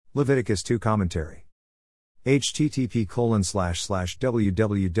Leviticus 2 Commentary.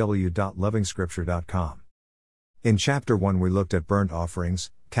 http://www.lovingscripture.com. In Chapter 1 we looked at burnt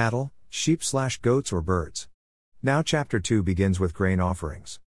offerings, cattle, sheep/goats or birds. Now Chapter 2 begins with grain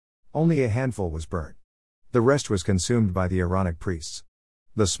offerings. Only a handful was burnt. The rest was consumed by the Aaronic priests.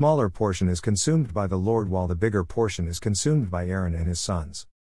 The smaller portion is consumed by the Lord while the bigger portion is consumed by Aaron and his sons.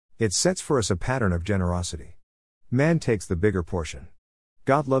 It sets for us a pattern of generosity. Man takes the bigger portion.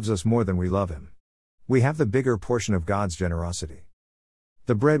 God loves us more than we love him. We have the bigger portion of God's generosity.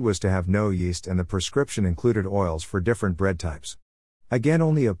 The bread was to have no yeast and the prescription included oils for different bread types. Again,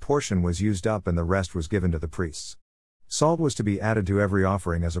 only a portion was used up and the rest was given to the priests. Salt was to be added to every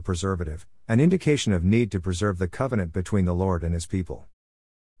offering as a preservative, an indication of need to preserve the covenant between the Lord and his people.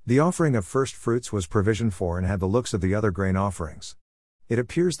 The offering of first fruits was provisioned for and had the looks of the other grain offerings. It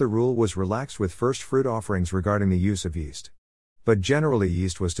appears the rule was relaxed with first fruit offerings regarding the use of yeast. But generally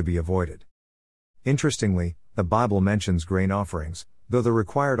yeast was to be avoided. Interestingly, the Bible mentions grain offerings, though the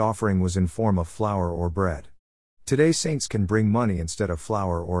required offering was in form of flour or bread. Today saints can bring money instead of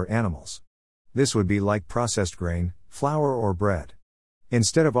flour or animals. This would be like processed grain, flour or bread.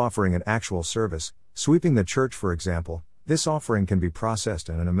 Instead of offering an actual service, sweeping the church for example, this offering can be processed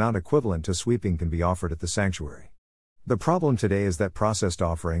and an amount equivalent to sweeping can be offered at the sanctuary. The problem today is that processed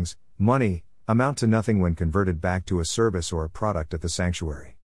offerings, money, amount to nothing when converted back to a service or a product at the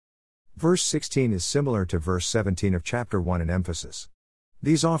sanctuary. Verse 16 is similar to verse 17 of chapter 1 in emphasis.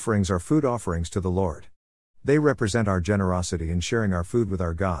 These offerings are food offerings to the Lord. They represent our generosity in sharing our food with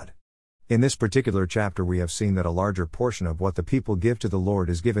our God. In this particular chapter we have seen that a larger portion of what the people give to the Lord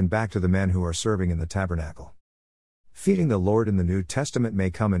is given back to the men who are serving in the tabernacle. Feeding the Lord in the New Testament may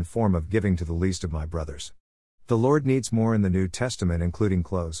come in form of giving to the least of my brothers. The Lord needs more in the New Testament, including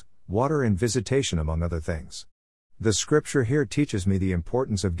clothes, water and visitation among other things. The scripture here teaches me the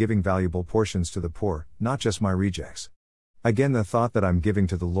importance of giving valuable portions to the poor, not just my rejects. Again, the thought that I'm giving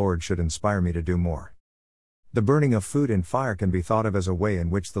to the Lord should inspire me to do more. The burning of food in fire can be thought of as a way in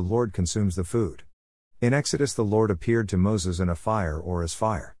which the Lord consumes the food. In Exodus the Lord appeared to Moses in a fire or as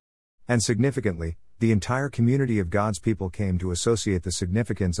fire. And significantly, the entire community of God's people came to associate the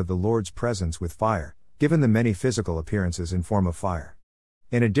significance of the Lord's presence with fire, given the many physical appearances in form of fire.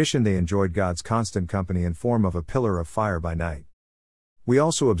 In addition, they enjoyed God's constant company in form of a pillar of fire by night. We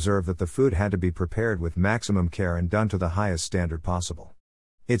also observe that the food had to be prepared with maximum care and done to the highest standard possible.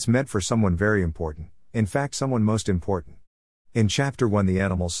 It's meant for someone very important, in fact someone most important. In chapter 1 the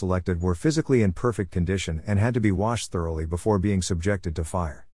animals selected were physically in perfect condition and had to be washed thoroughly before being subjected to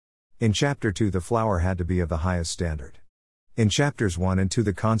fire. In chapter 2 the flour had to be of the highest standard. In chapters 1 and 2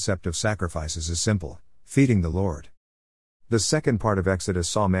 the concept of sacrifices is simple: feeding the Lord. The second part of Exodus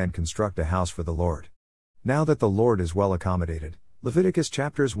saw man construct a house for the Lord. Now that the Lord is well accommodated, Leviticus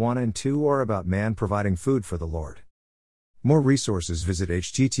chapters 1 and 2 are about man providing food for the Lord. More resources visit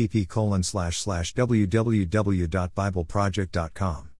http://www.bibleproject.com.